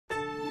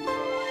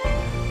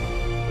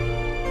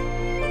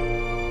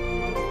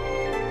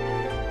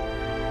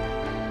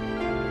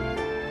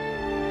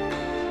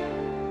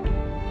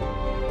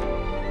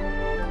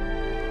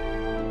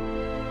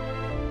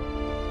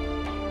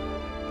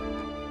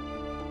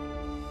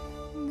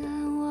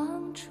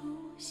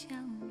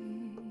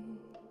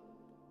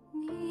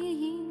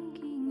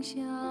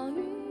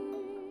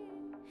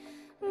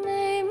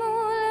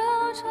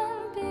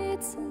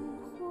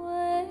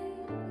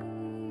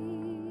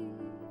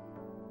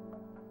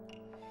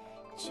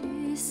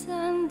聚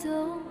散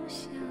都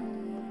相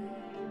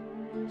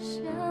依，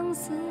相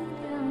思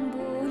两不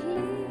离，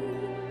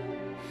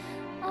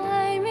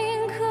爱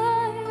铭刻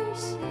于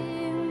心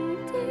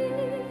底，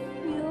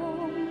永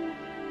不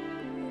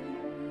移。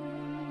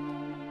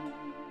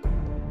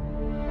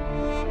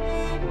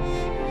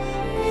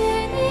与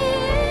你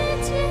一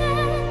见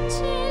倾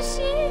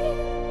心，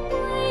为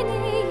你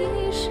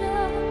一生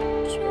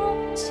钟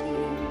情，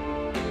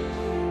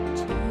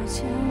只求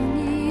你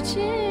知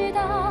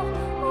道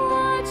我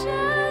真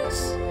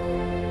心。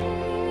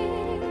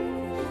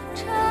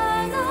刹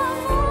那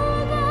目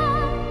光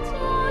交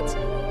集，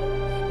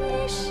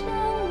一生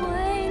为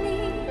你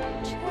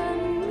沉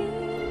迷，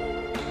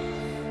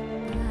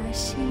把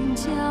心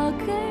交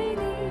给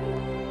你，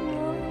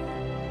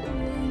我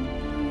愿意。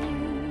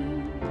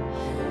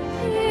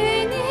与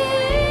你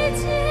一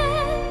见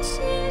倾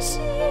心，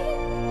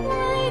为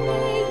你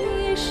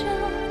一生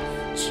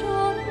钟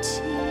情，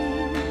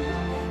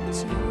就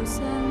算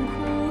苦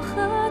和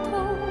痛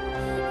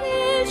已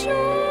注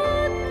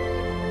定。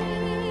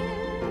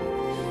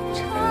刹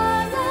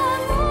那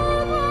目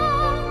光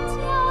交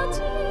集，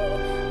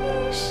一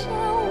生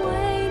为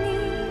你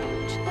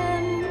沉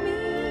迷，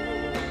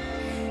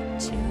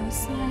就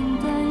算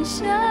淡下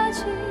去，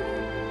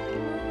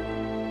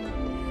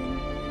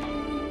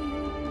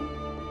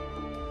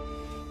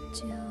就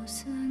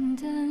算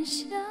淡下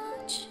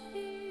去，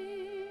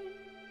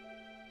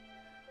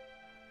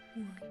我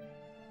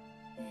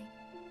愿意。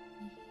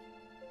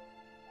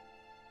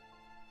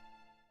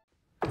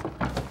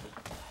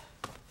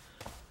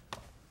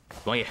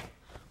王爷，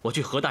我去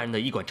何大人的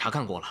医馆查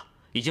看过了，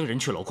已经人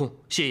去楼空，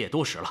歇业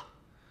多时了。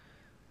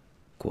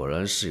果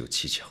然事有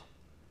蹊跷。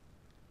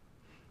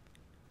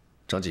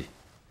张继，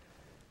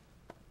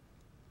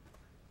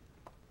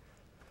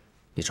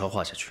你传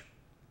话下去，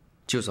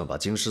就算把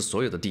京师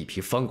所有的地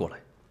皮翻过来，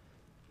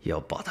也要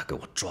把他给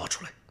我抓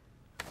出来。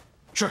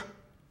是。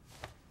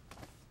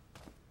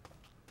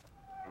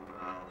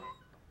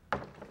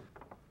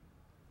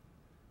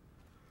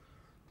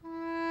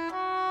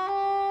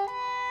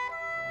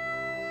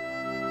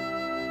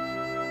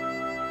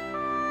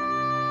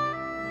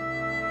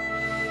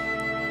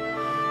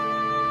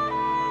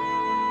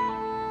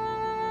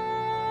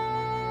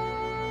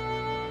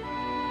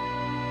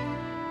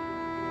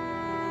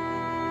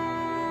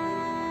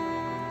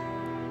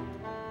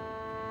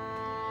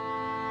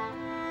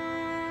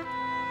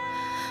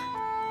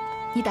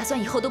你打算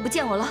以后都不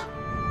见我了？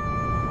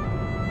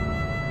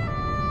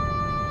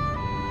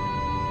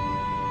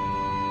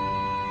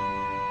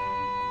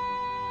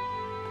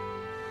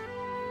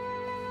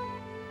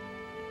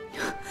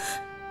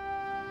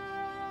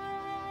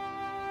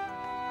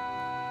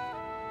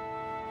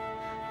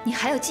你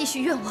还要继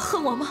续怨我、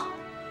恨我吗？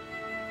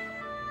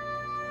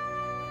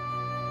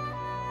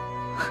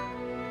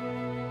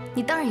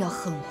你当然要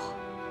恨我，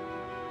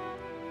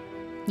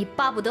你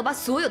巴不得把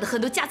所有的恨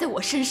都加在我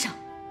身上。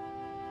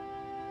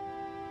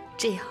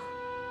这样，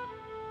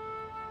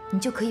你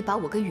就可以把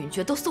我跟允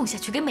爵都送下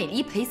去给美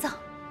离陪葬，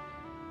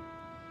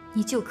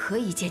你就可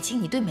以减轻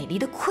你对美离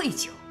的愧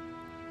疚。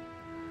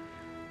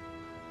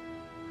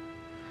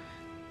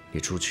你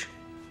出去，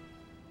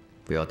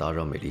不要打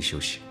扰美离休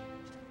息。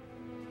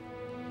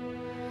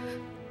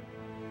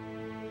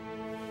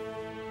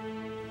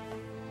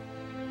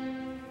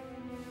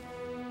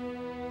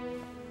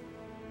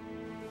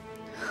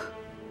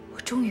我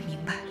终于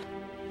明白了，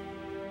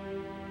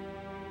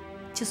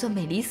就算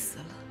美离死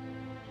了，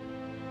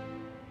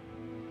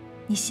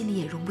你心里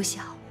也容不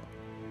下我。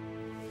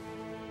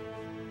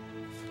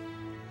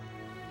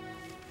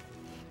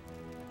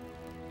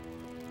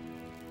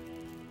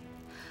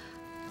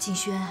景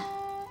轩，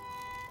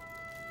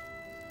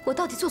我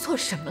到底做错了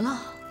什么了？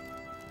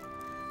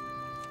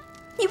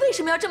你为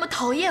什么要这么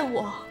讨厌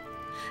我？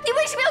你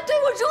为什么要对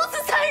我如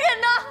此残忍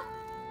呢？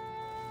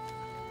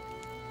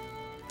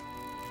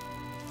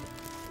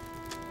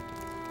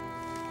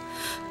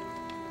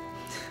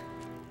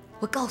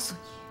我告诉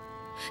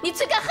你，你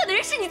最该恨的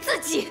人是你自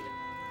己。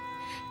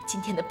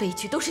今天的悲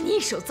剧都是你一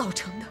手造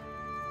成的。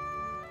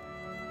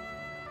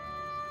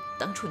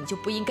当初你就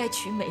不应该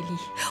娶美丽，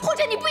或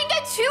者你不应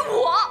该娶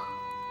我。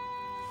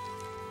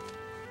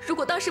如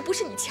果当时不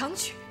是你强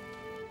娶，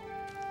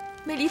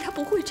美丽她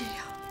不会这样，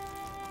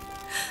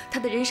她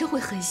的人生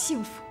会很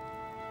幸福，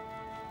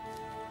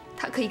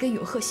她可以跟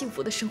永和幸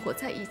福的生活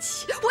在一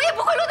起，我也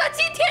不会落到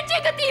今天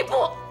这个地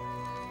步。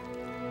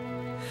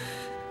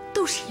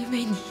都是因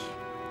为你，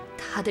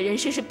她的人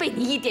生是被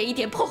你一点一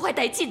点破坏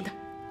殆尽的。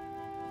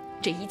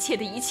这一切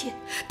的一切，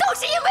都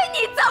是因为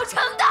你造成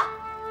的。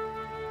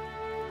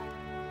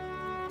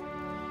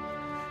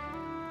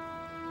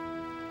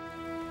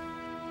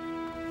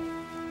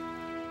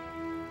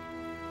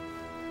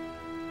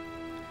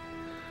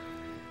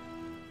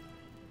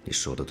你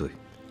说的对，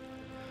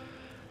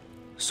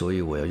所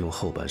以我要用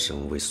后半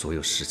生为所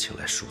有事情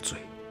来赎罪。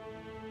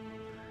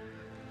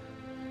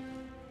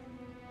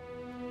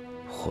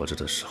活着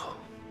的时候，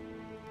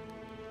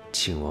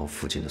庆王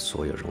附近的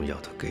所有荣耀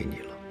都给你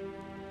了。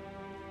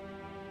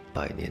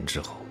100年之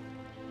后，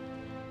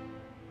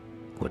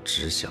我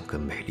只想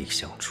跟美丽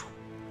相处。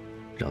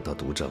让他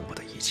独占我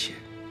的一切。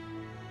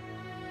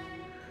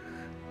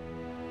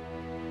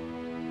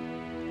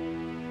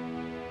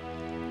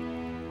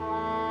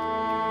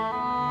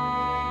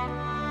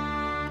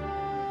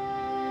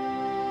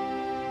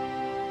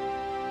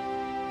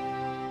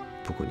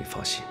不过你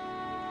放心，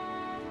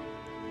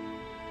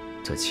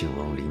在庆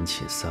王陵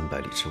寝300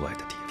里之外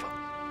的地方，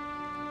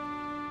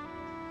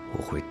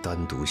我会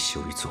单独修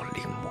一座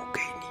陵墓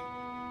给你。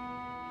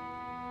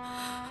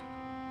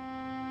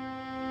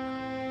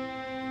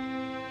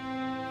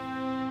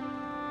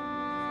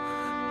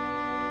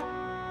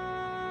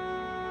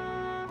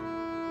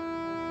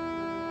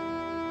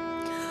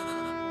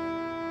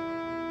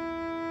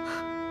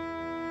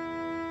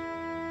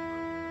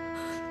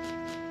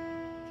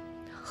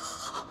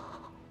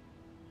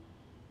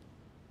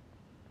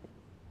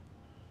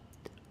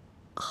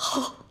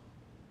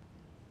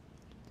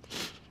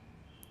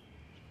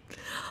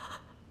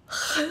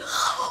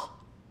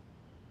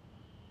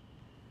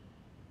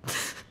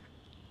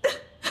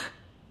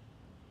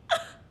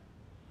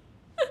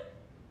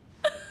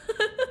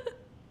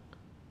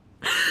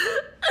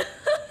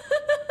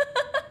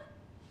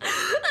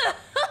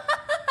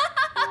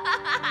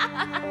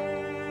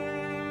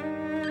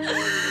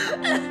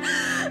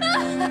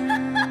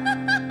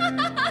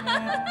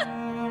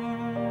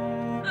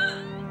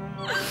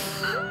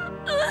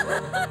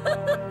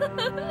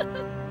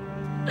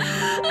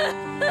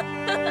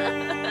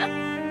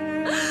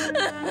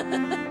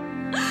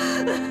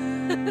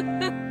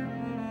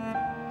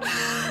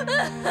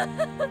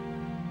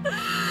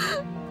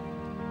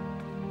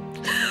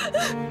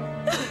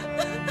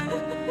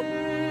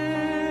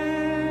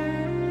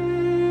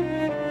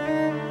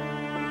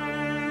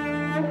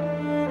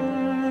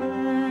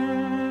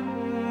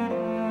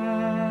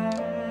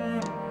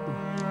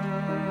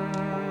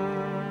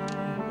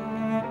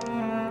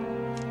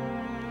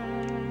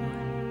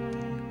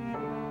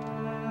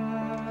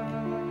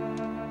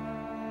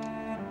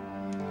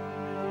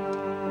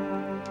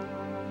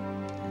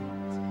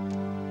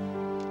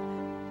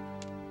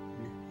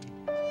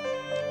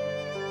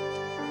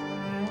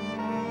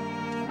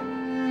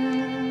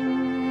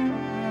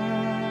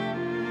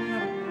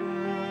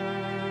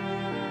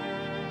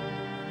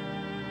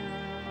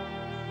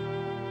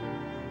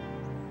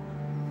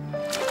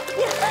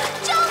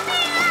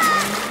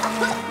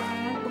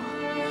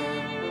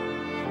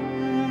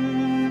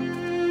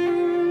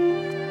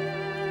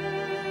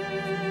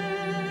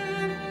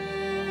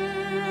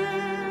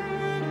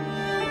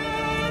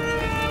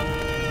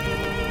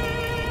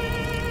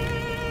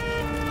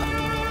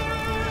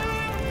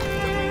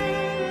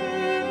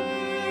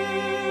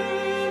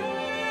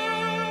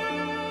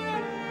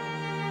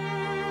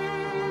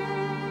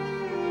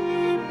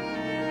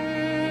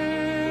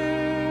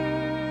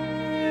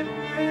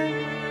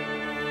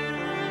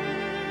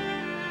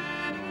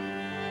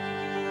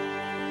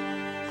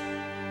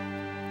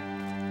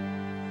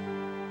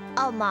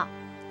 奥妈，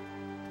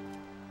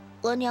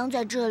额娘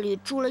在这里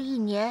住了1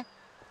年，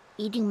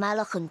一定埋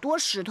了很多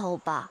石头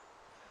吧？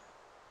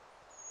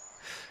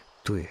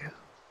对呀，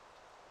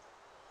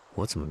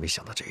我怎么没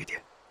想到这一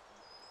点？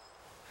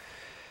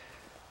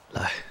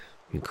来，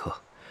云柯，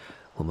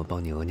我们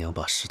帮你额娘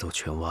把石头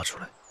全挖出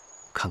来，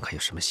看看有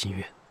什么心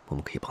愿，我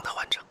们可以帮她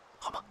完成，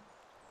好吗？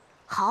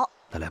好，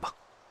来吧。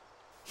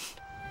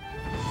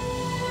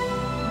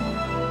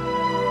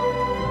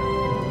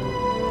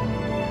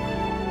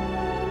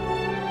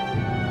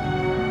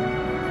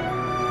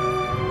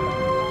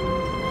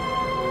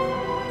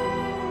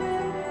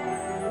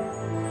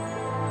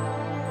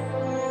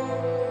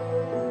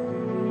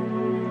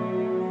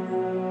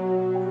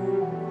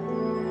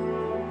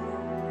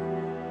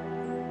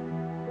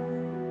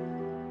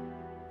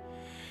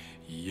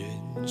 眼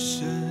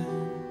神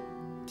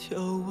眺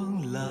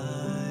望来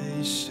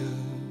生，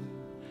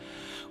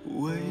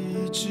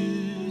未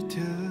知的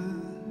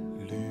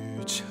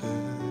旅程。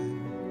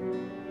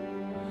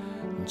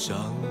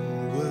掌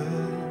纹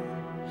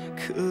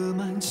刻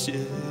满前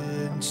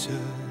尘，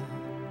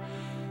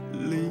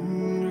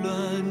凌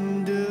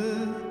乱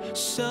的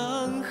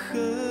伤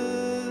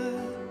痕，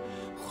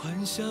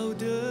欢笑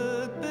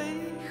的背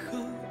后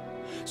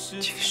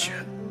是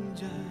残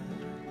忍。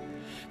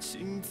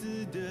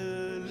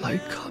 来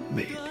看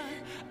美丽，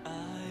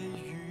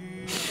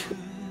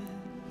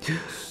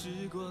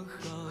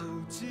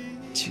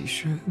季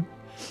轩，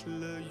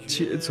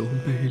借走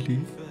美丽。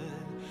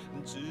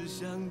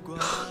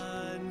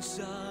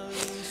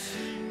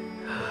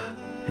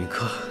云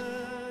柯，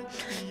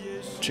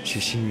这些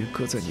心愿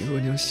搁在你额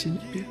娘心里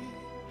边，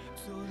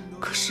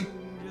可是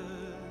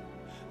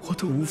我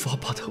都无法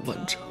把它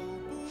完成。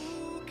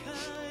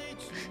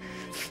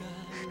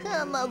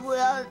 阿妈不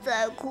要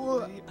再哭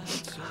了，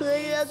额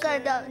娘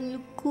看到你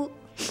哭，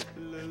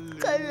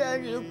看到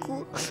你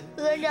哭，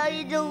额娘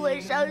一定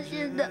会伤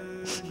心的。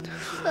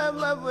妈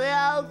妈不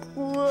要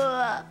哭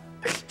了。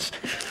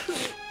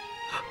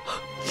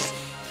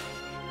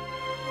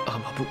阿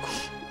妈不哭，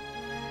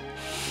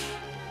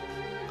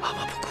阿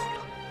妈不哭了。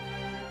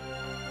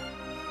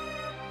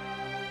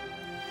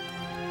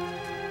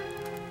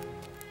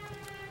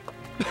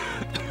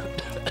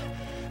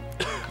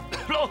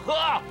老何！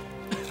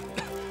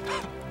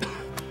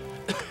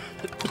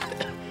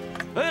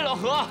哎，老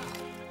何！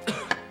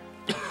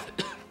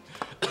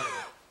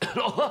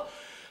老何！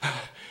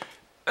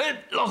哎，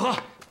老何！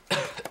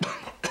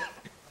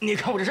你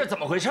看我这是怎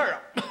么回事啊？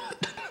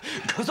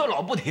咳嗽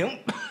老不停。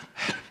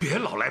别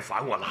老来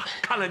烦我了，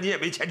看来你也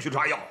没钱去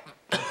抓药。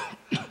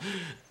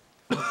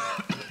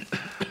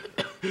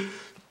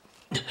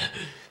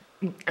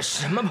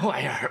什么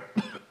玩意儿？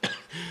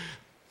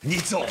你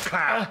走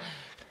开，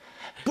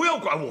不要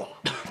管我！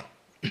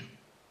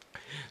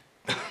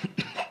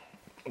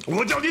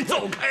我叫你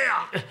走开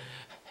呀！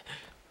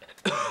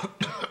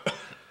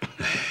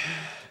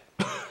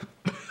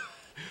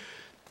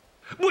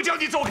我叫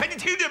你走开，你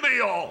听见没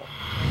有？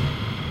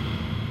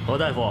侯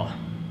大夫，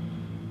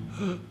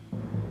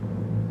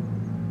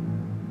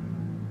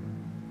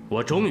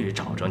我终于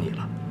找着你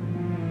了。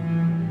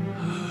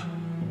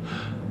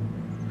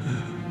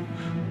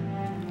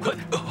快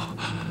点！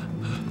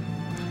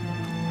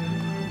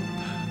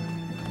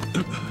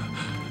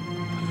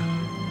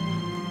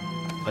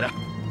快点！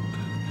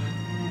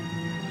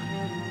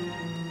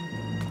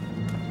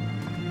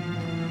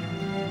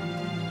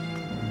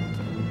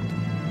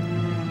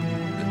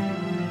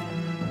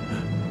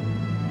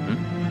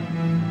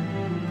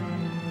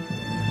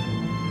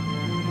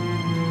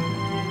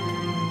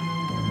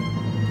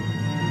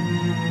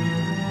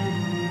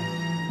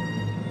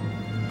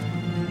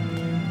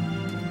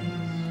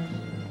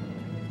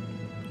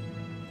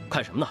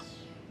看什么呢？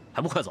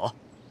还不快走！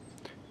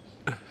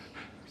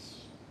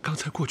刚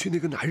才过去那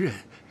个男人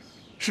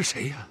是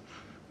谁呀？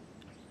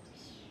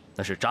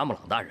那是扎木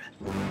朗大人。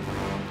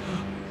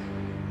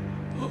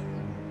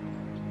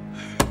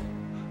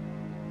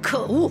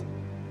可恶！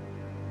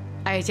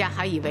哀家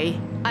还以为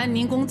安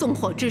宁宫纵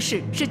火之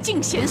事是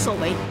敬贤所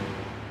为，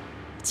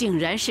竟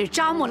然是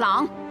扎木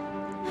朗。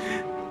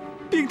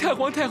禀太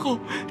皇太后，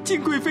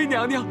敬贵妃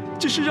娘娘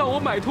只是让我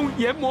买通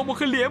严嬷嬷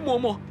和连嬷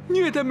嬷，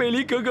虐待美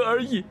丽格格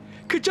而已。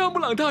可扎木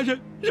朗大人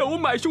让我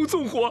买凶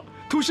纵火，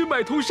同时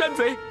买通山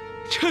贼，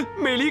趁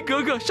美丽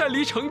格格擅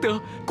离承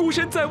德、孤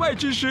身在外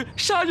之时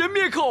杀人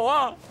灭口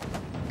啊！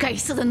该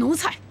死的奴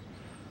才，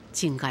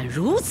竟敢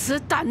如此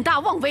胆大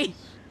妄为！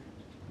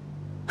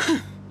哼！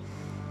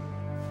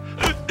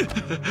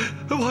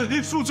王爷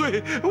恕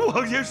罪，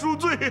王爷恕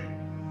罪。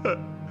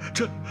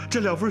这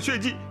两份血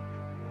迹，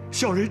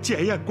小人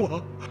检验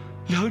过，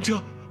两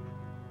者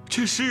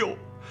确实有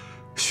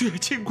血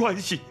亲关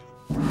系。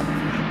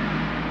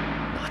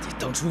那你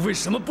当初为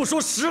什么不说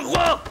实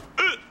话？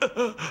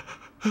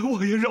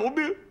王爷饶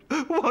命！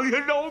王爷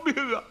饶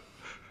命啊！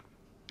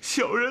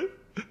小人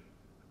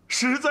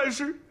实在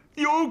是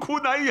有苦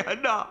难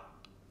言呐。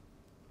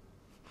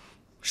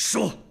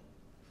说，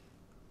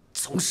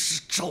从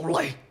实招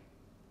来。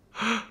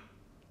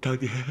当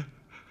年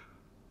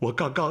我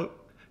刚刚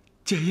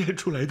检验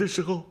出来的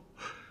时候，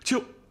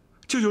就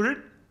有人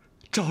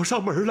找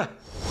上门来。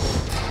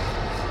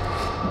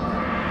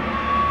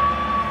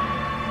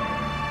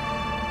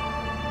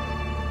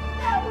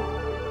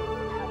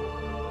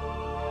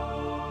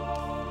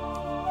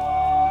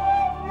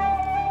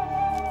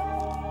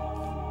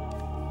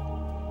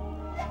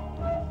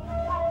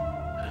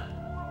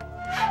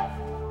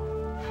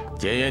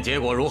检验结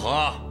果如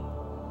何？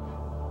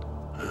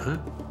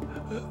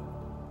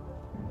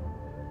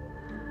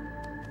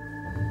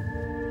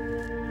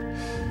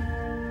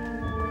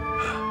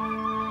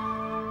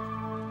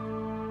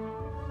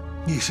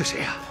你是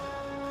谁呀？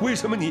为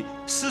什么你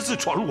私自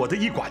闯入我的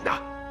医馆呢？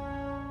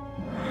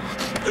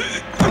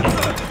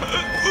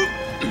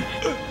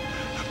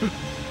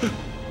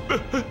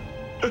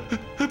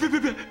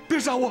别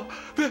杀我！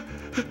别！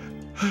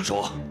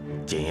说，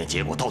检验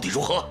结果到底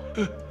如何？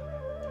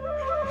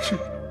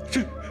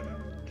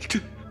这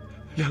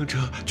两者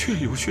确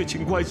有血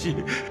亲关系，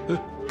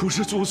不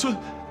是祖孙，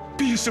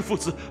必是父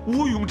子，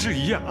毋庸置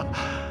疑啊！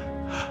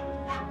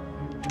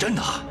真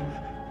的？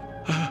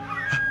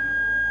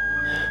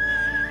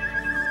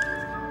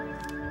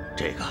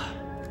这个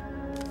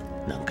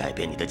能改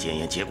变你的检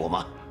验结果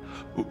吗？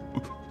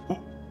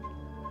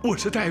我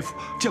是大夫，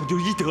讲究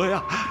医德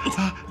呀！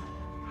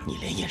你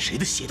连验谁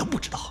的血都不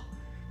知道，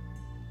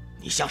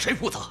你向谁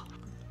负责？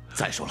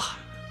再说了，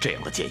这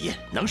样的检验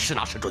能实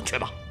拿实准确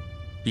吗？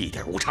一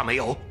点误差没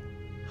有。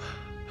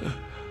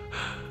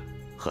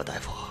何大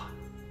夫，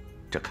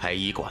这开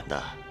医馆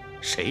的，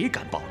谁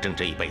敢保证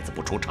这一辈子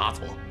不出差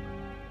错？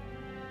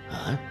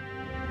啊？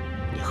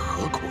你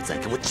何苦再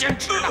给我坚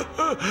持呢？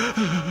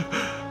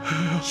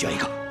选一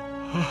个，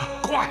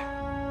快！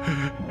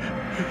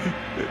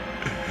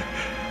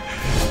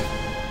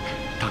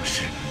当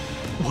时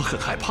我很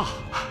害怕，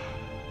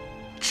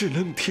只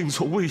能听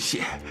从威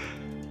胁，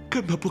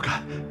根本不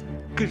敢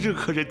跟任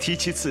何人提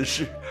起此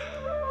事。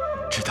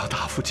直到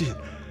大福晋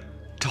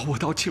找我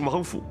到庆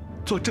王府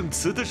做证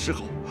词的时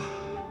候，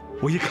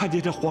我一看见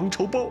这黄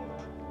绸包，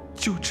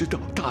就知道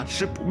大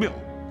事不妙，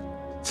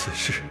此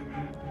事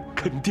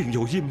肯定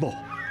有阴谋。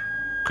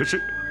可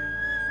是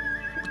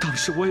当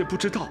时我也不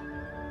知道，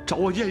找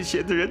我验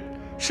血的人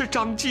是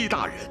张继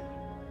大人，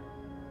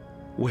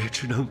我也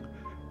只能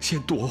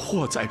先躲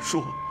祸再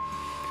说。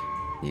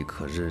你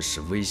可认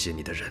识威胁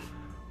你的人？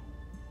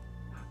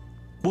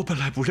我本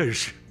来不认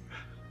识，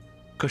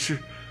可是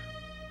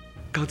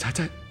刚才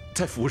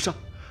在府上，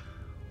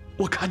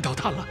我看到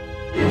他了。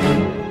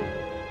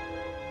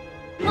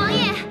王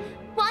爷，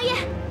王爷，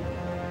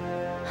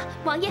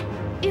王爷，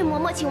玉嬷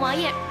嬷请王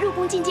爷入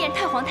宫觐见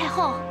太皇太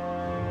后。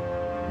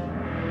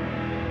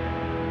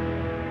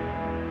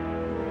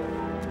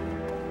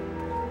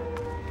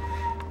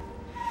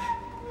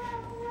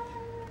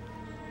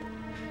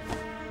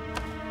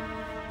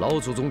老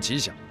祖宗吉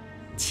祥。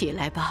起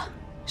来吧。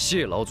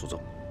谢老祖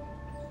宗。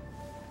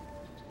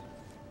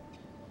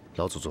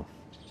老祖宗，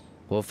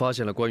我发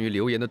现了关于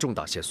流言的重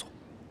大线索。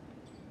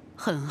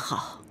很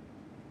好，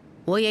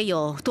我也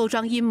有多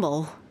桩阴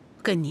谋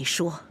跟你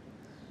说。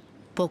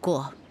不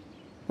过，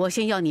我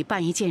先要你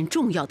办一件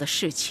重要的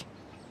事情。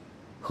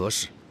何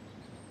事？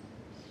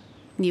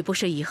你不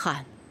是遗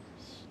憾，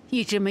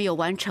一直没有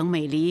完成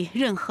美离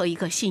任何一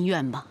个心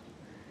愿吗？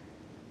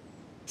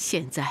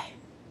现在，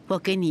我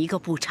给你一个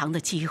补偿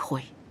的机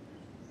会。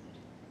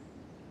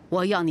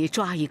我要你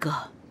抓一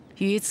个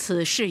与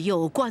此事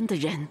有关的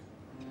人。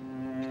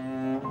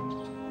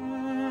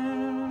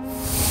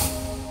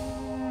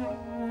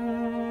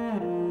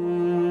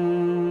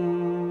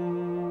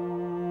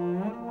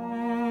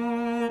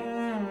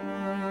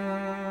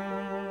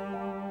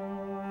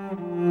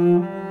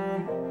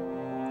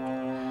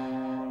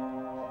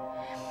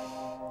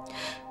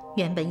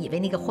原本以为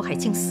那个祸害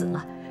精死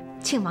了，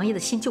庆王爷的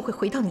心就会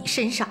回到你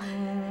身上，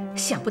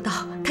想不到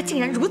他竟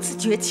然如此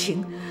绝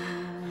情。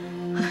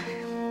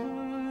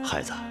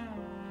孩子，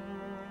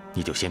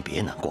你就先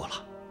别难过了。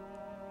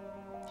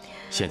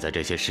现在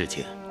这些事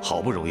情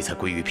好不容易才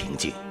归于平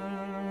静，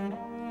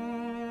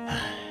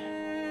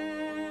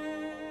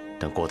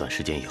等过段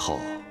时间以后，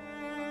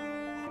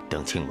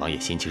等庆王爷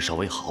心情稍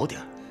微好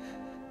点，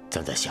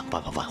咱再想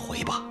办法挽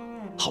回吧，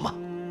好吗？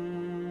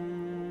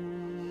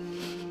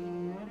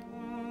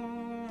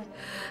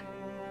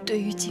对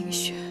于景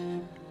轩，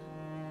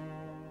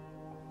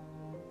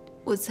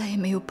我再也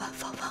没有办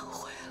法挽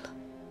回了。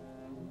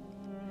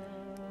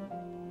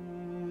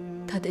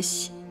他的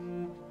心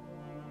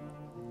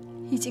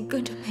已经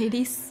跟着梅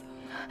离死了。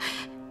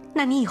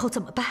那你以后怎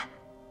么办？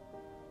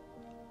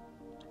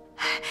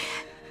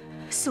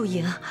素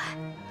莹，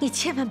你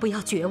千万不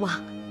要绝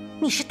望，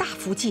你是大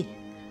福晋，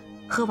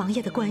和王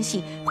爷的关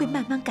系会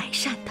慢慢改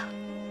善的，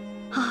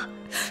啊！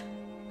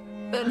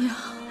额娘，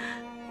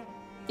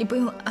你不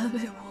用安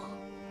慰我。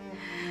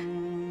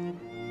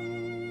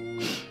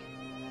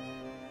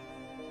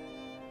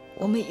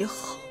我们以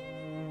后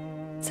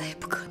再也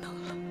不可能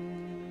了。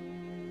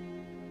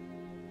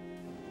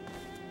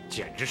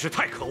简直是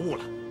太可恶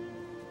了！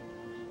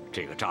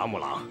这个扎木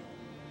朗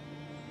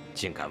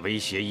竟敢威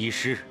胁医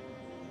师，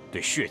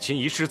对血亲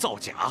一事造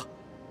假，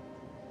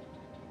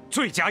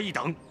罪加一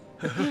等。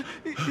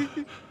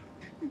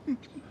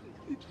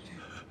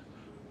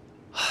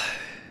唉，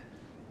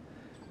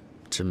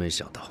真没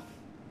想到，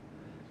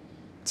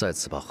再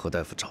次把何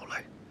大夫找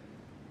来，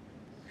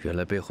原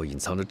来背后隐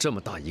藏着这么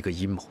大一个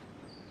阴谋。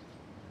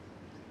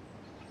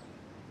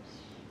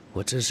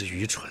我真是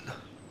愚蠢啊！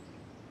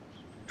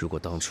如果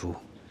当初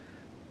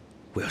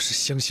我要是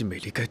相信美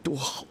丽，该多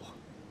好啊！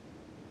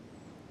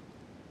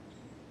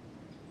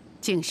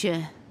景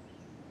轩，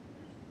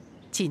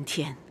今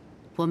天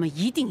我们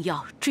一定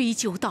要追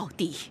究到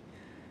底，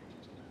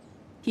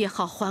也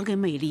好还给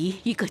美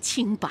离一个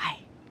清白。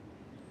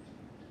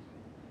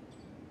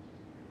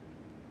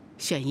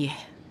玄烨，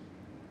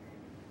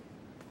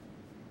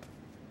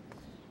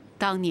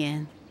当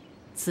年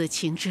子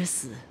晴之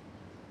死，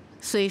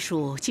虽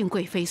属敬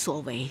贵妃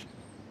所为，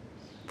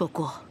不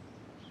过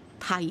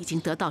她已经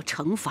得到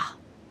惩罚，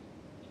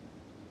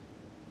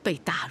被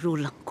打入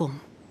冷宫。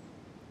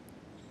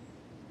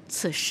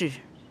此事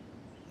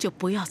就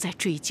不要再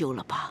追究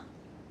了吧。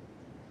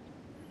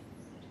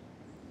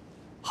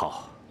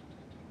好，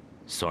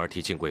孙儿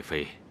替敬贵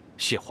妃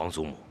谢皇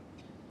祖母。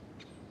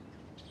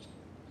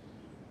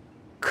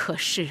可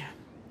是，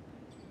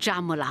扎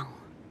木朗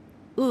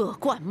恶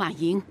贯满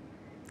盈，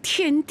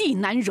天地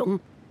难容。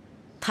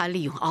他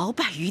利用鳌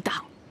拜余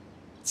党，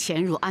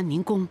潜入安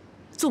宁宫，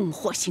纵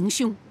火行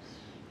凶，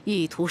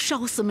意图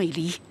烧死美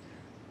离。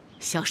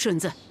小顺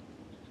子，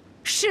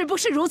是不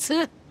是如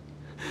此？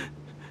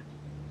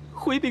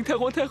回禀太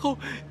皇太后，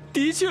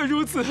的确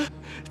如此。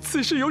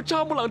此事由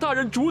扎木朗大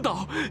人主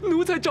导，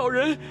奴才找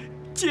人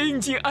接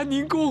应进安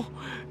宁宫，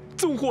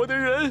纵火的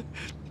人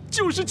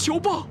就是裘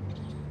豹。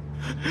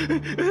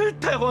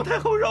太皇太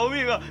后饶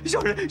命啊！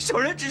小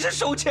人只是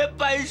手前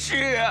办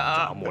事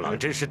啊！扎木朗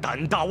真是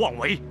胆大妄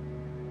为。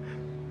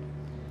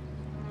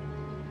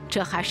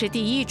这还是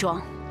第一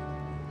桩。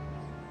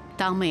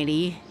当美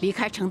离离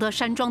开承德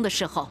山庄的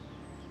时候，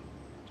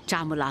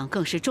扎木朗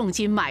更是重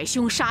金买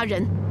凶杀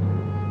人，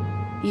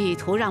意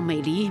图让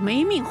美离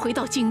没命回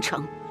到京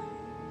城。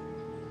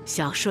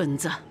小顺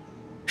子，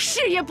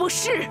是也不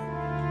是？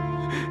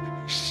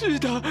是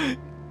的，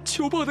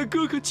裘豹的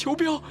哥哥裘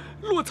彪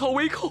落草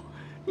为寇，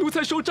奴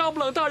才受扎木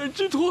朗大人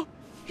之托，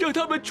让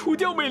他们除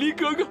掉美离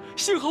格格。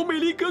幸好美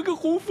离格格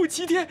洪福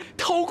齐天，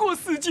逃过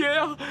死劫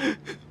啊！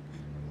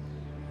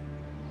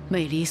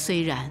美离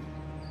虽然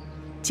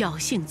侥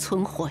幸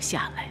存活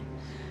下来，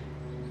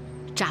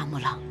扎木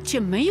朗却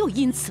没有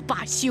因此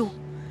罢休。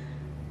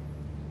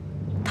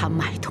他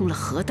买通了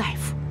何大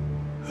夫，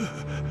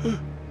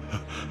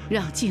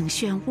让静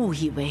轩误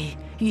以为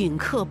允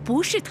克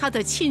不是他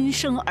的亲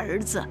生儿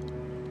子。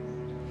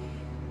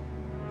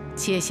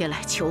接下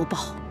来求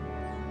报，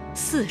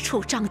四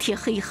处张贴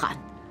黑函，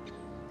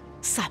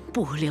散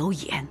布流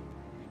言，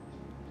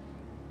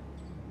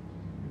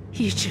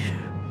一直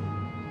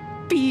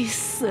逼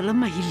死了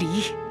美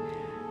离。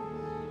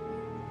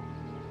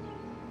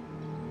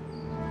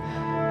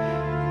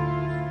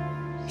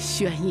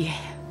轩爷，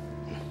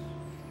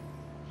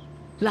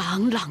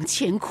朗朗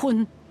乾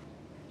坤，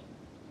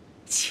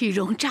岂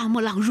容扎木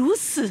朗如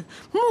此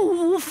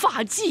目无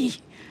法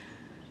纪？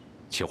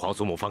请皇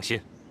祖母放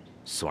心，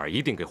素儿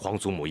一定给皇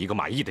祖母一个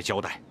满意的交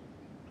代。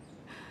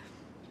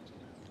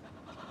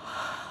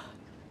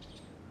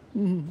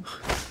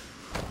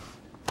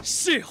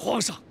谢皇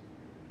上。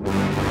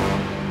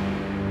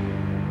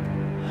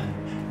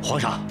皇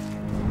上，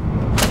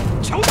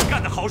瞧你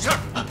干的好事儿！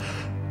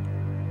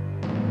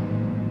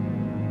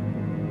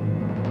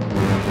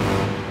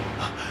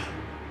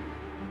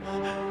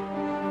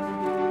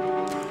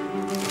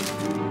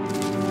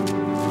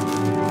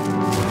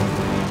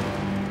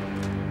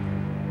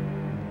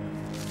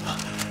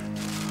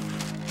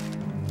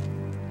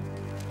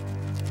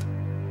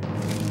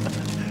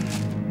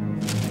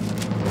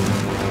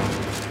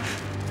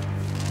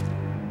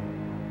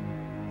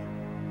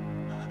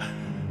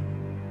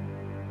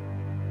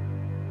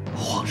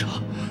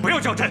不要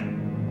叫朕！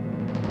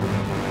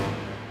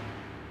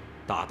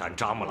大胆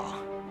扎木朗，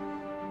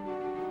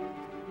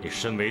你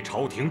身为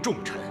朝廷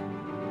重臣，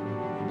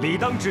理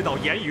当知道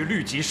严以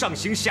律己、上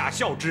行下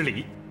效之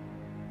理。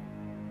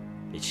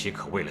你岂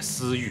可为了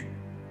私欲，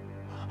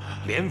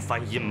连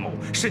番阴谋，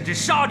甚至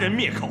杀人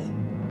灭口？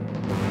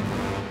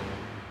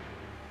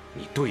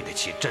你对得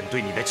起朕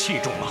对你的器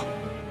重吗？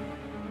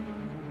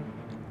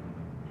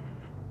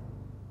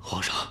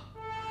皇上，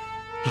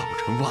老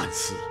臣万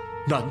死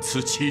难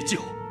辞其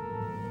咎。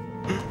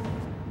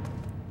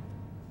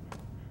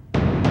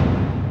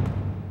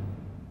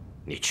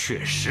你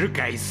确实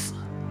该死。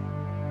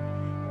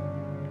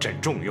朕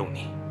重用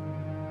你，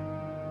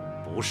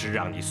不是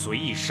让你随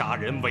意杀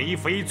人、为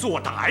非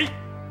作歹。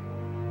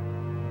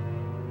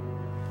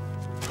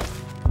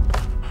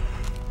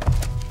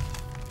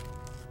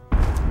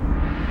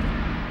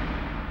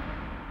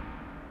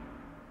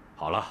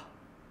好了，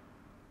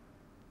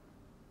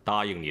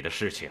答应你的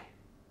事情，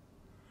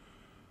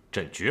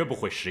朕绝不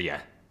会食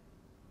言。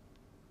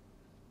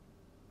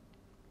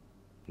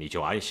你就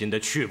安心的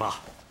去吧。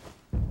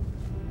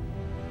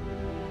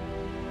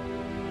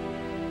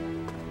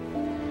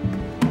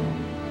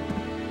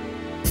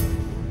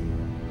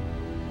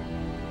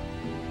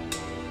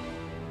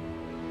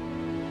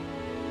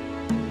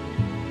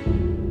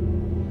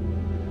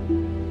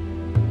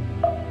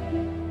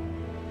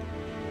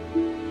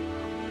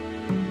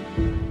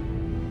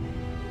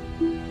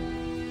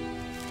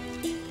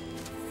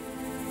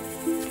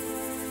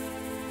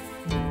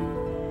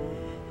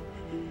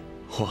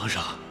皇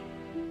上，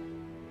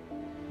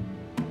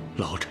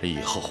老臣以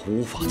后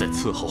无法再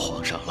伺候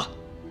皇上了，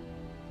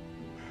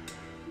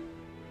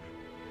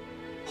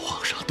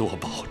皇上多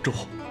保重。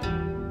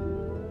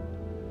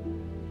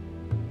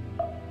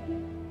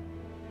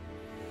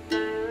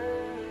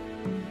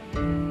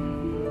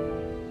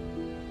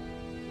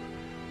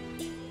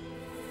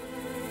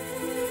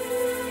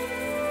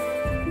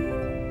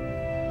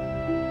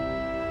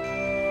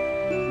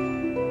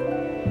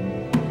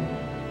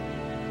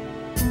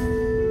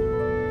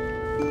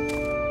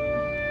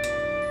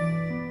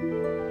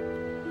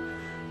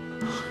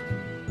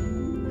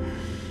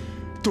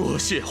多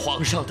谢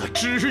皇上的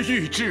知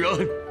遇之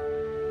恩。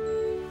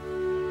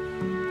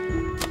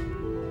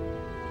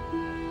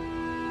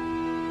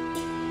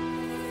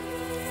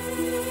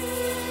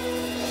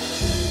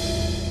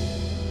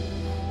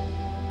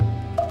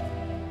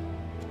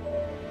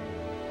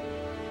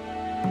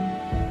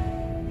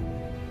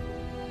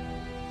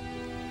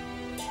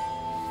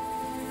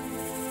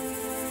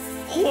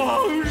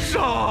皇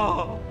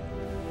上。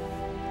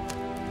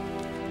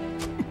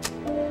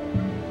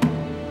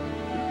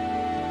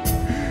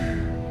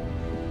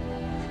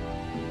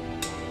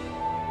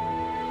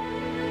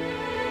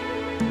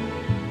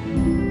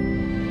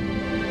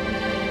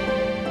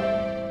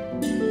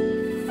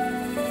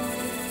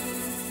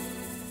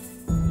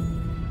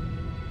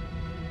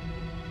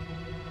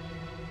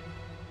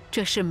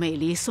这是美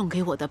离送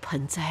给我的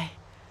盆栽，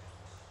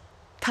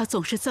她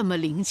总是这么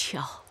灵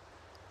巧，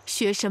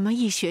学什么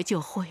一学就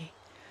会，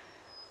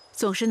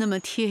总是那么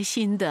贴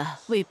心的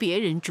为别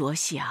人着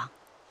想。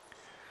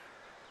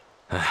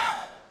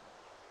唉，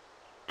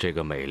这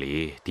个美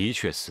离的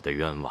确死得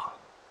冤枉。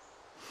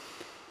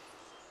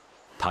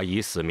她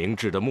以死明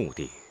志的目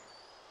的，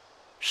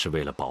是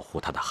为了保护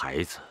她的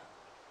孩子。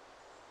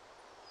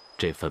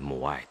这份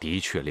母爱的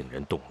确令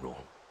人动容。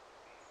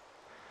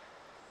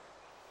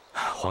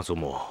皇祖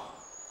母，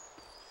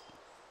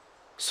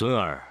孙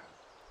儿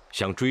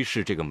想追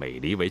谥这个美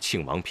离为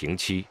庆王平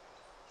妻，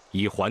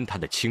以还她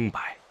的清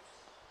白，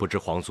不知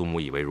皇祖母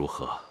以为如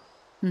何？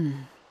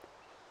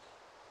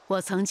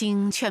我曾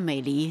经劝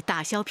美离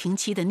打消平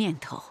妻的念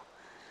头，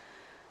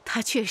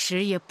她确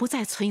实也不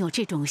再存有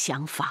这种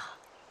想法。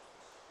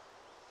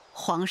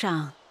皇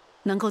上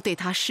能够对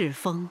她敕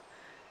封，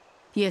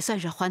也算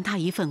是还她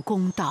一份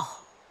公道。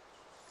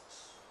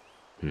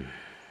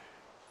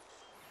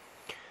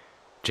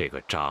这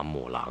个扎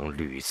木郎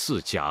屡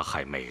次加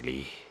害美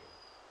离，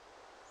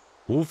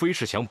无非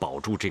是想保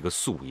住这个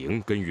宿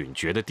营跟允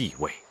爵的地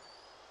位，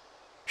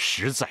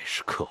实在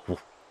是可恶。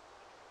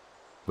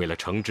为了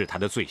惩治他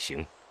的罪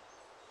行，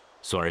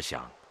孙儿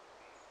想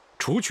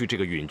除去这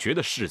个允爵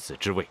的世子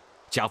之位，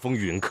加封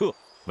允克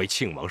为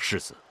庆王世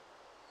子。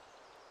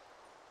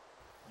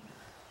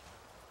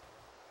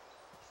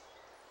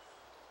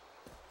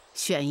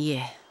玄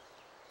烨，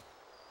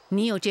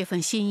你有这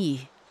份心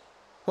意，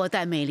我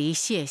代美离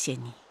谢谢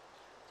你。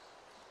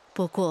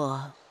不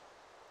过，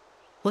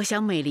我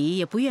想美离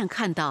也不愿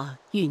看到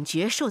允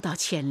爵受到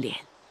牵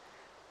连。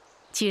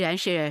既然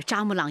是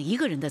扎木朗一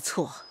个人的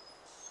错，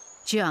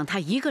就让他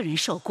一个人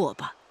受过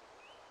吧，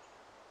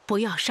不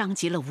要伤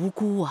及了无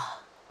辜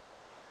啊。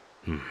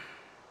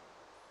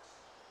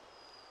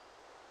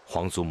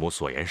皇祖母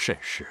所言甚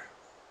是。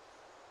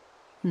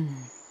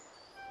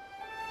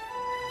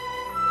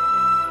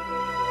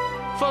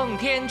奉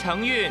天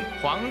承运，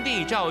皇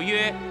帝诏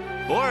曰：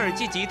博尔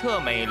济吉特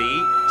美离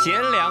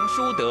贤良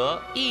淑德，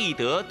义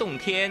德动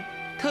天，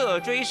特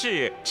追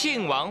谥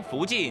庆王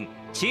福晋，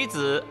其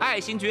子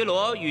爱新觉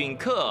罗允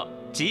克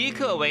即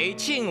刻为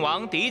庆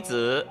王嫡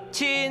子，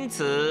钦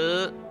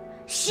此。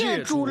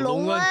谢主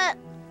隆恩。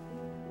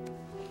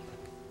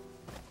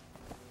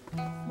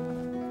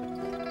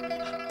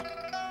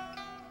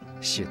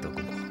谢德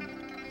公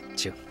公，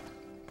请。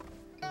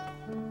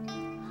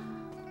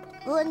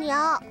额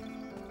娘。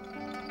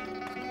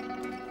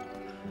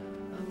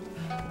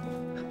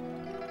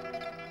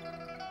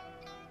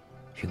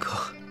允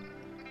克，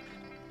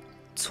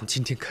从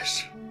今天开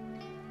始，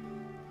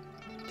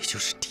你就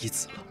是嫡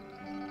子了，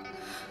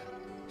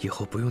以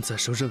后不用再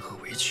受任何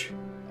委屈。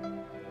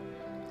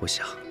我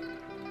想，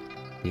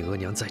你额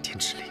娘在天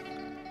之灵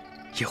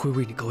也会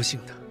为你高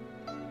兴的。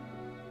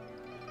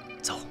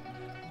走，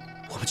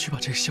我们去把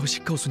这个消息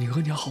告诉你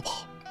额娘，好不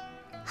好？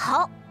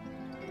好。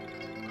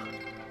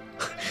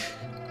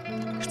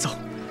走。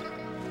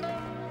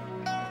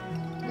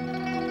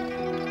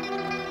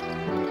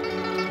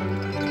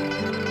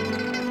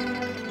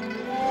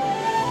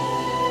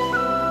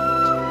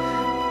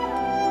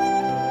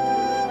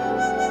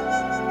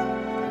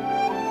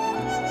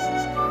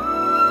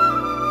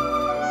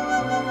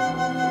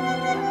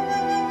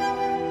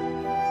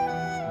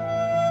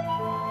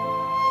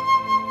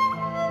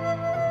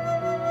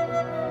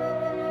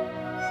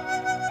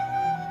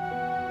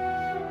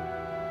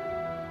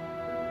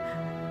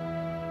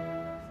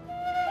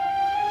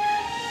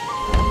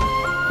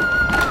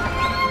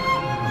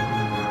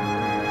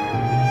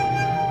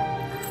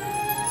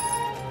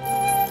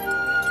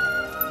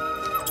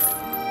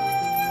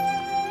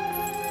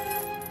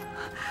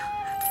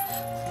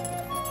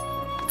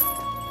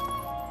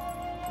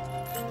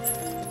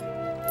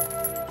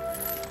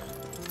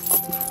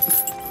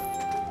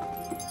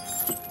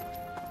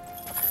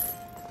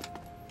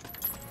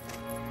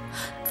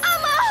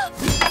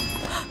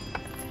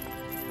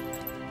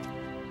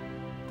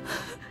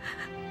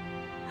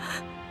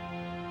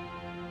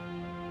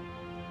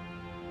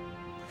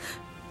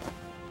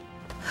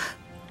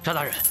沙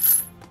大人，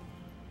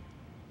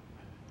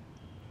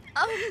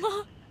阿妈，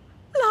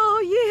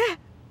老爷，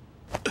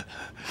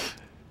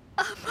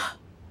阿妈，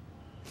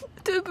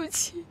对不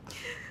起，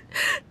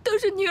都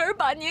是女儿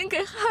把您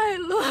给害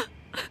了。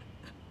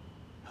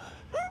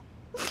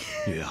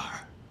女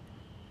儿，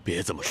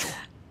别这么说。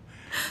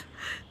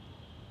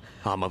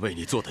阿妈为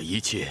你做的一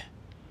切，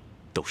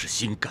都是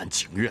心甘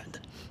情愿的。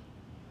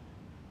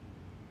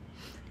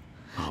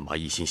阿妈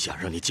一心想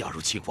让你嫁入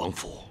庆王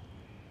府，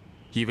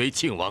以为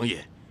庆王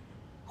爷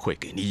会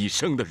给你一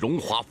生的荣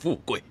华富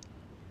贵。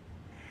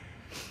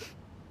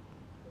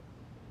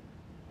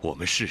我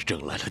们是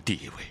争来了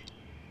地位，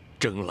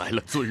争来了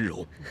尊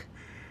荣。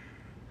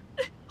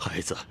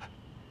孩子，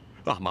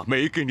阿妈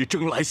没给你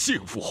争来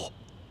幸福。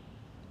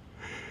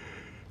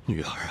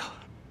女儿啊，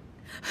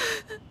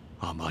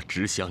阿妈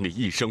只想你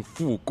一生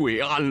富贵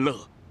安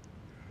乐，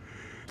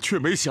却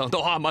没想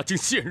到阿妈竟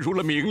陷入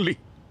了名利。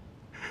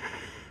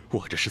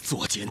我这是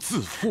作茧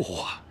自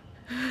缚啊！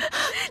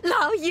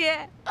老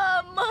爷，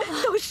阿妈，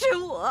都是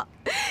我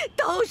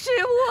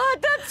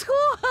的错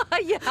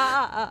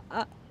呀！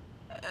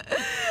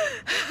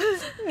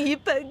你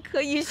本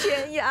可以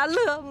悬崖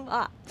勒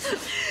马，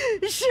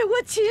是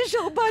我亲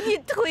手把你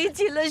推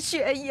进了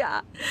悬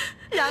崖，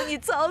让你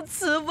遭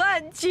此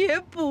万劫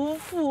不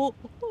复。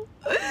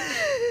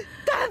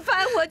但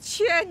凡我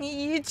劝你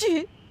一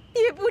句，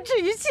也不至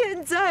于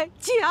现在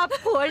家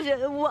破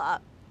人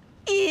亡，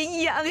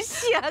阴阳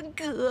相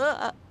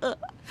隔。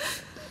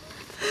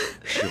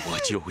是我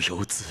咎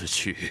由自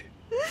取，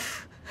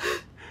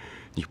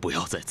你不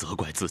要再责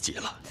怪自己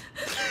了。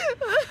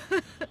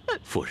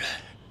夫人，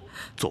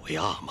作为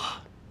阿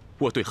玛，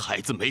我对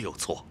孩子没有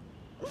错；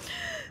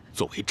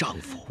作为丈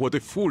夫，我对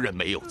夫人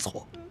没有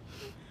错。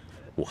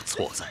我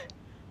错在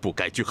不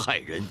该去害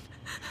人，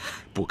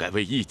不该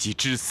为一己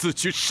之私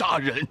去杀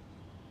人。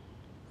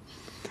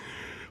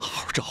好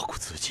好照顾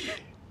自己，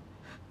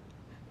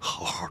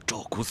好好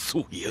照顾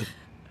素莹。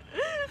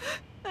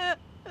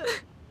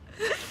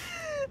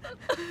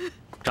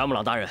扎木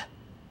朗大人，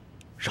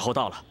时候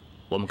到了，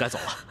我们该走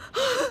了。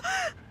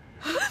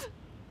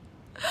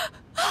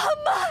阿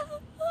玛，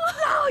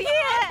老爷，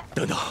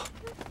等等，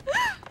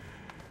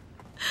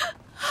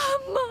阿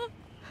玛，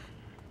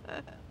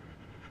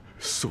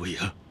素莹，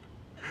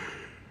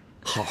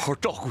好好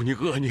照顾你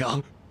额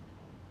娘。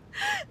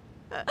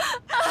阿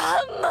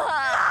玛，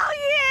老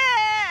爷，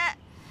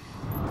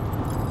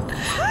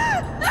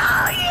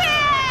老爷，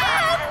阿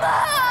玛，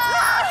老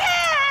爷，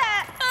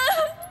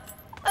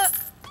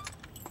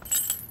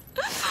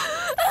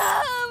阿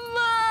玛，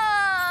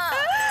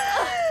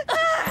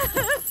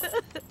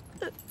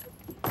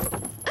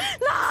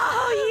老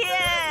爷。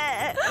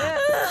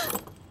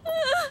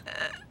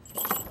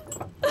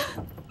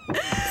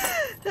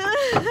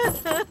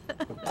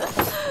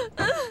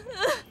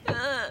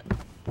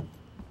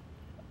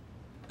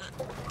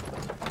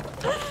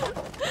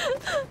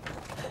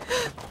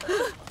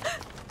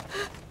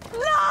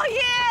老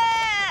爷，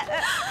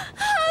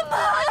阿玛，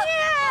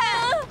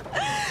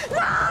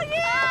老爷，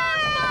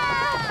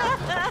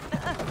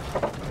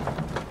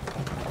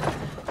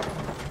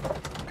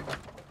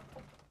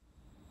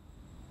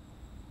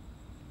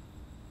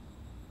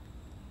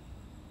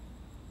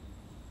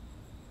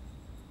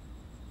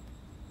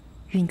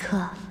云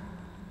客，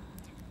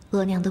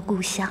额娘的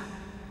故乡，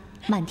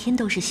满天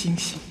都是星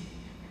星，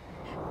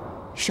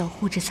守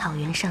护着草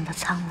原上的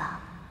苍狼。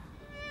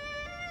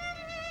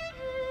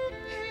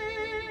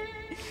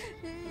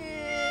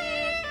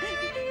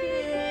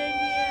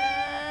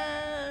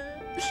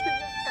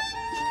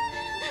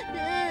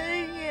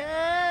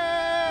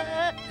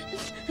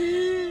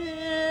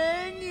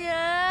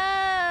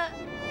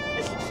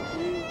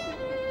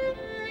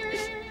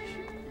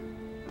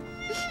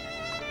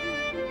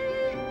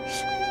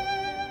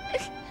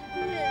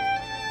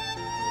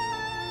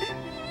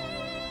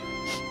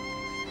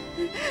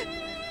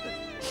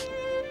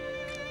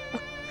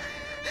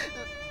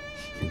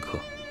云客，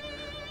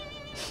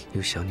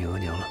又想你额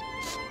娘了。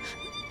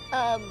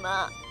阿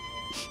玛，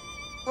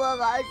我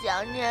好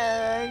想念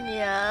额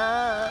娘。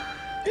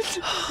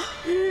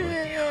额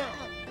娘，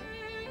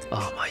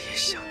阿玛也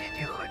想念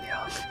你额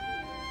娘。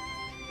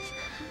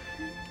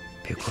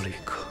别哭了，云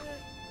客。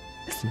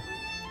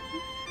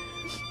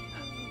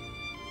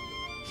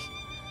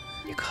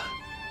你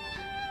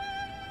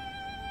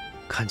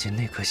看见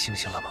那颗星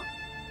星了吗？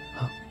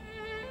啊？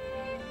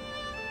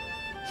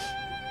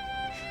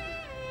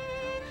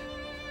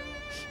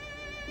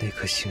那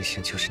颗星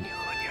星就是你额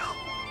娘，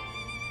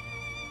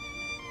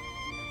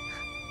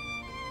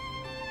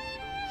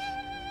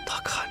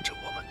她看着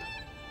我们呢，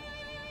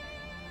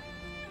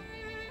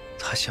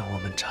她向我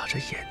们眨着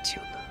眼睛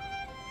呢。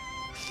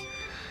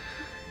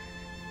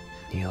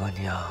你额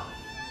娘，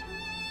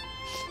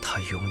她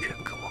永远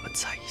跟我们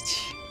在一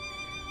起。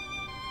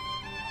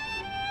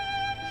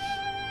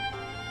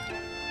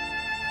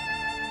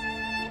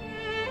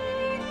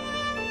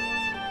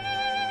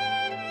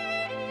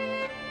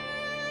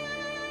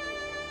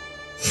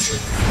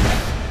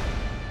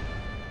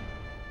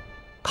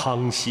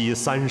康熙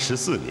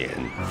34年，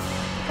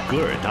噶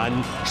尔丹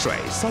率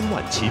3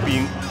万骑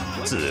兵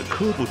自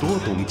科布多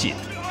东进，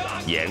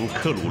沿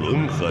克鲁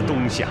伦河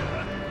东下，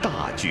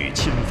大举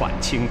侵犯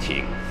清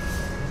廷。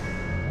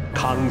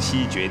康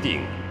熙决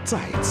定再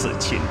次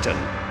亲征，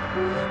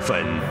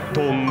分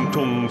东、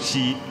中、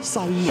西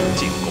3路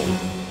进攻。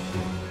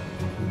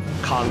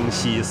康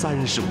熙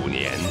35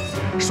年，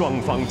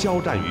双方交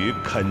战于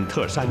肯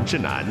特山之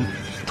南、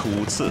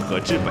土次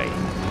河之北。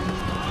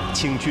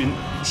清军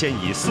先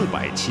以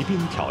400骑兵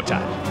挑战，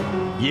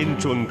因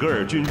准噶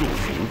尔军入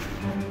伏，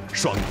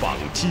双方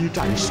激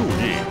战数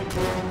日，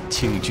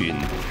清军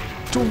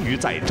终于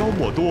在昭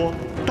莫多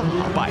大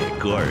败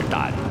噶尔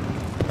丹。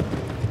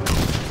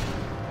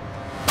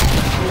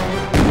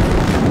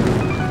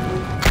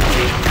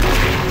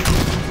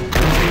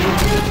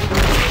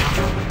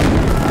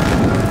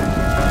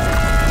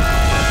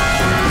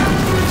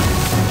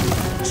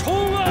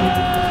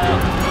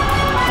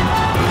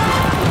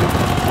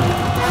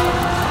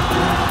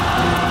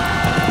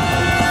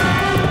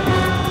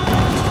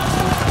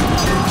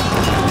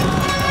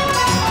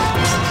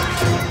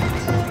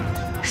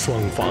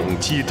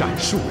激战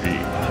数日，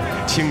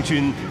清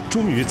军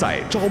终于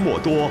在昭莫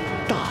多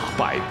大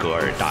败噶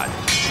尔丹。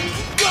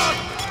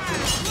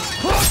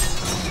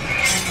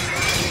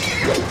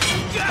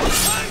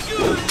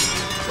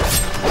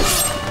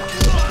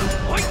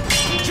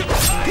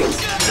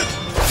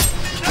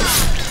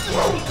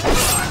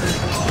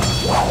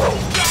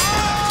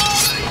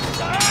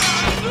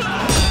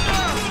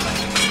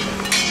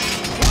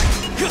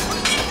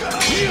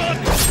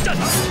战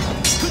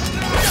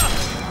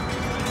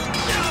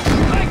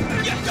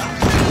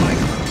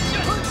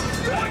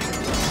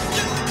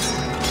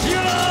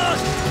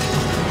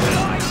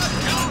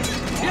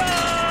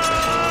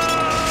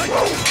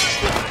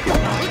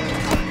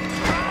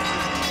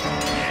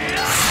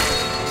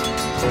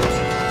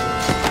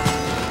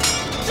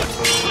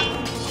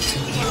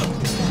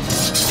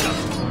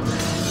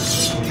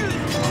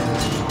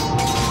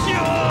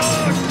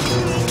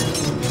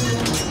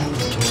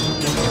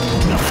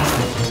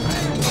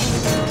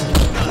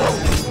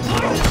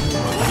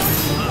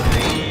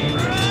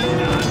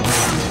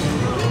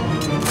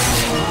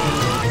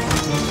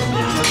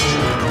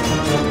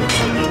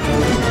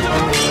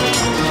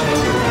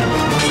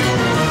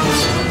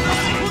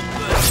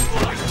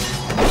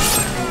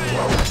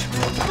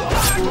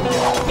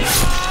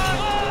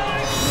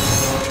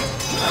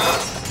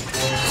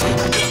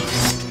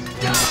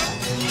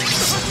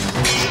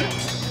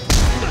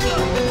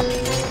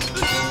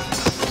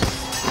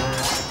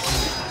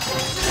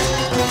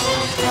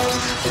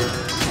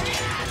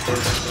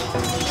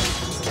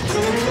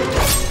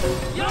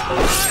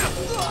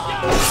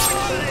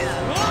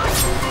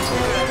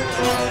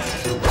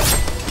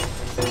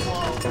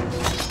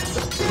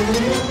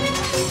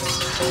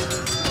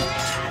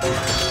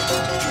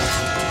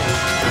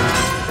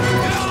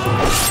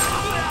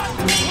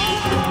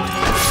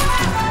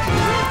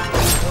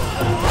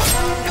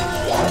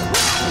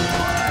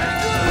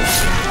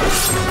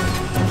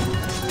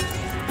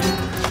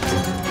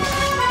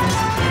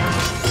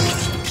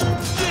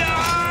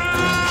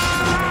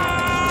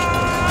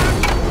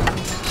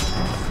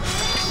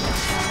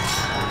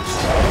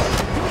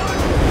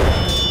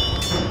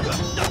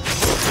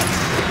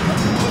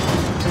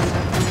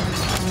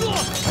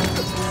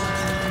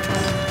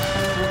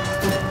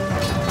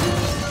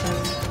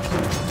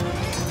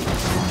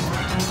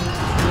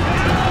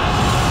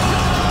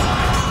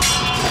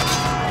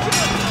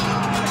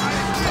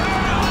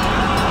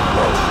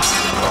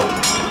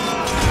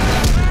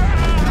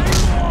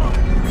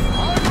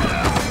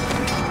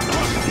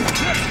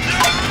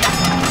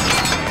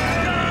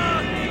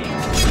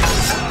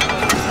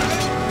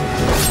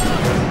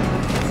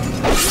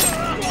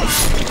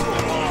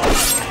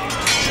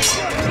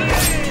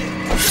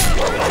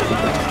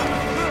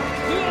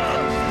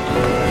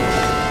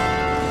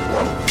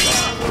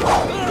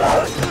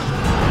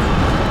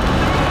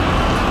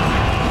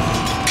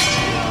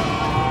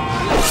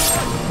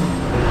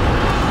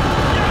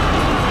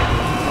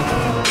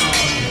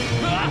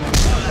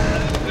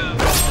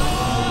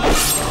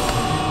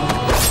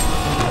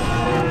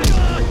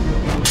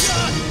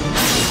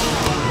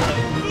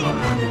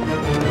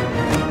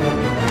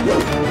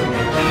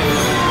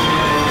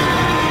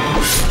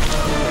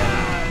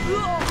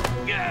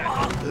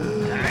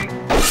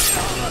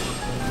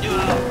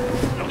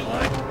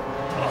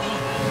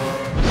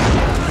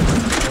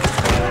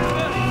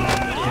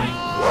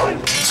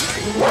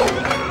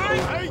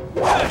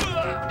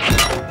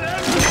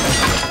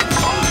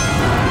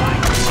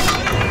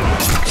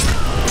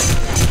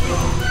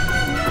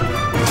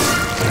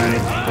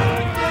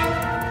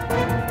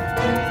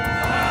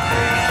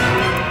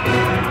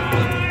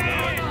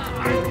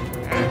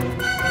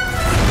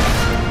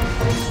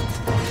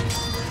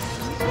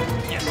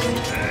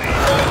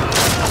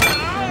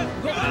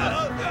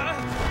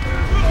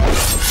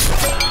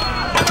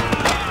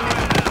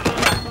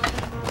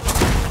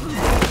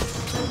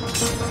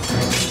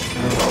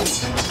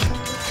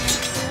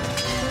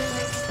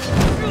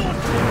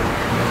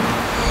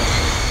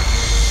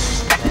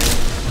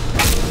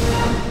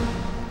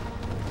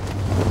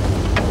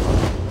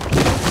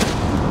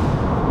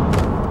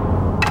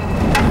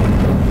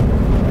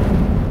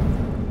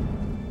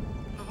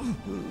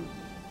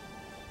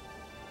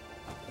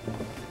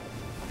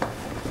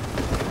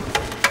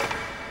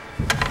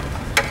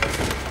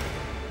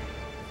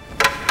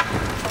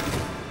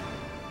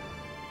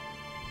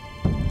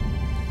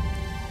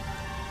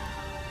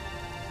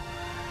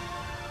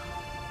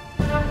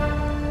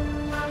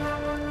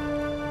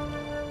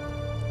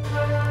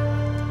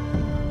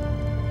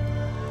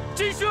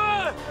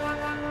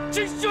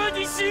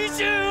醒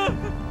醒！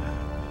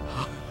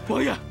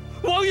王爷，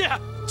王爷，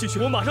季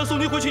轩，我马上送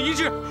您回去医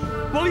治。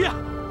王爷，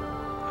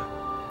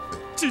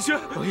季轩，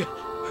王爷，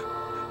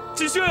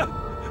季轩。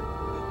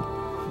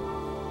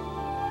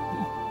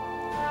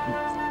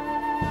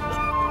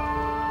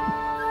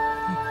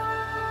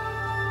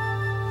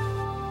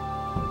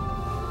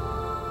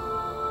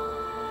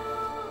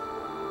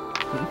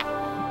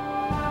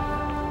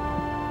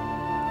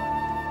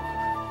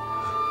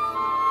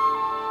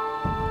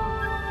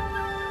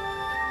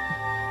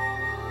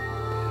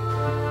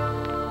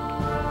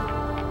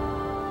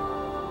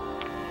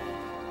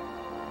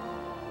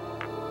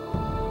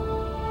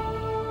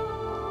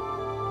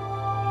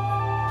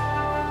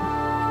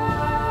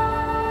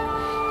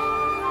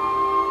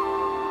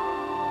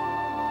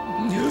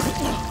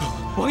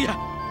王爷，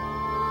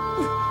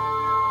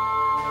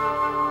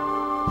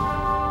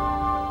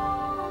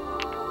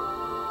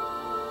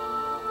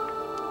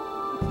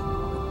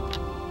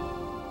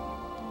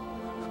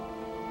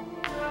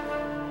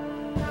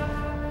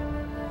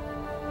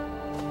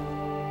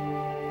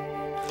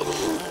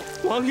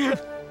王爷，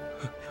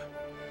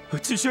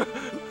季轩。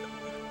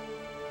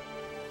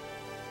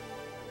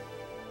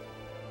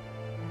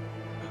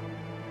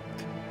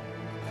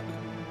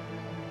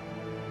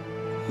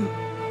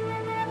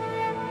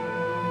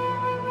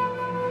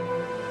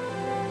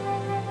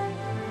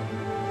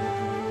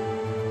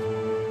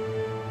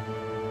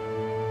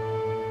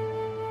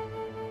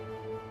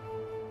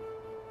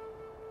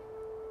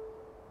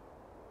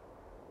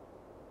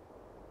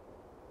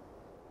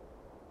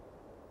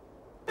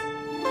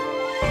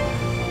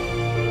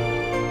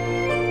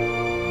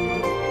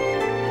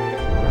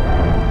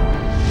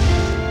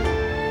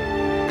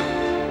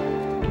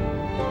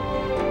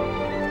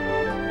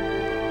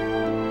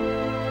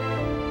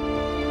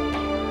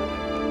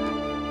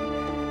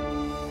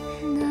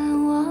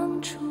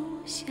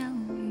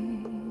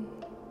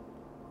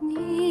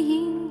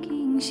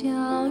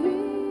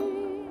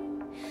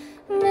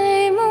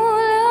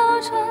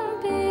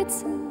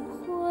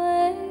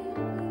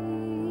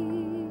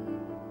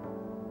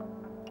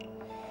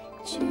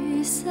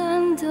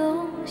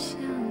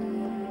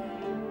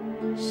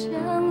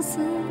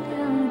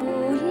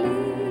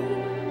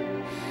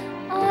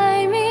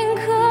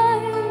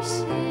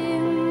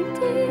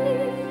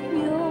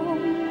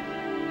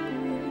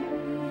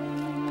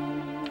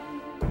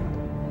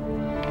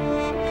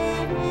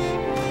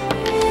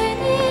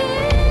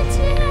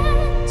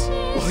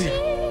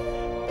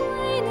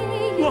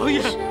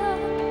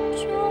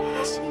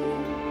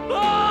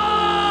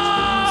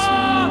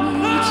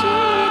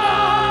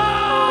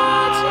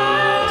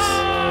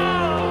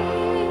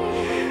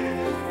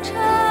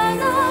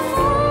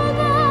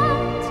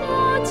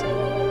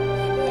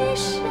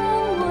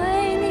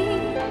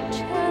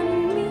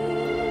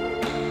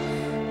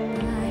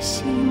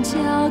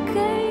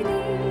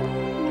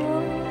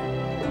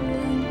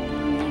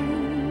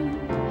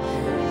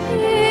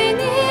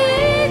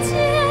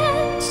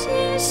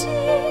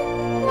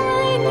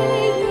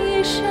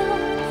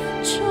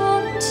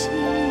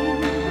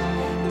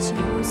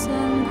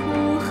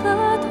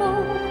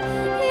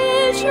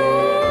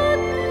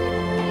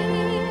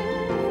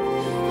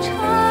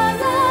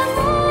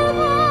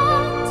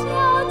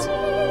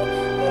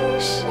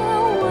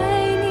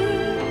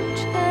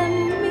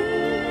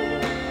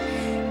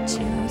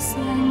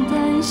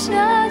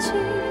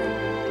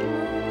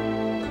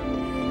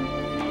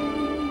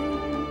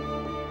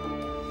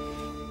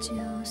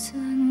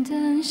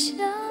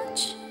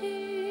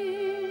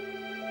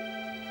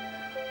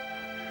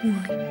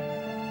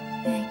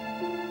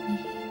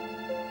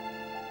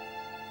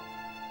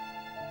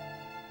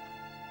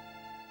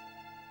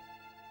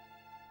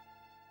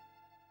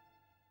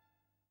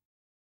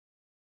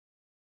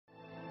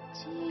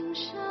今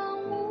生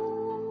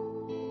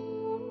无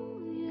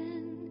缘，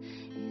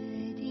约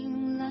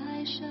定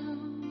来生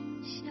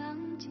相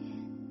见。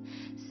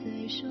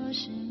虽说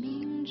是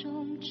命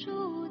中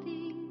注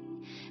定，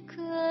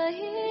可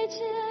一见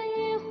一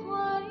怀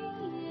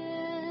念。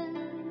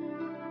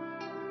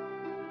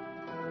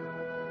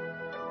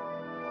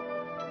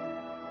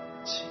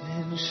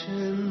前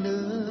生的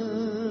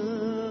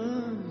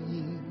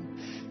因，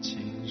今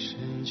生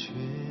却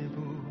不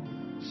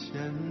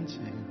相见。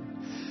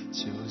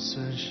就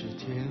算是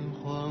天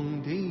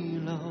荒地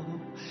老，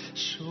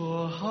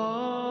说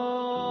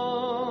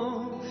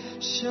好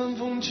相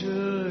逢这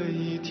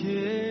一天。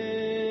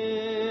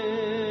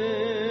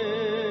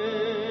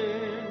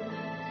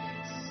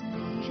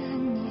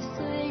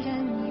虽然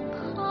你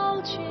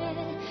抛却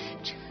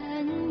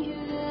尘缘，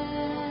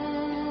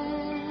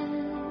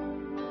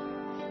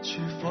却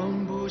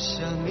放不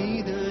下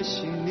你的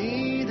心，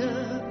你的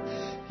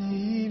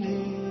依恋。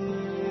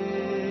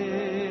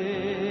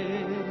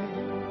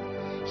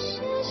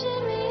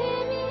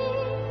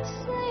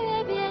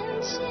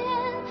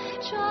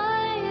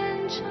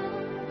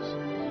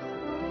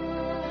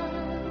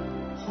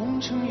红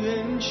尘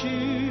远去，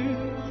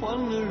换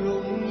了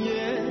容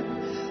颜，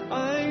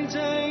爱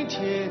在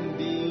天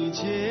地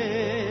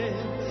间。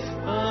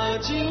啊，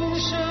今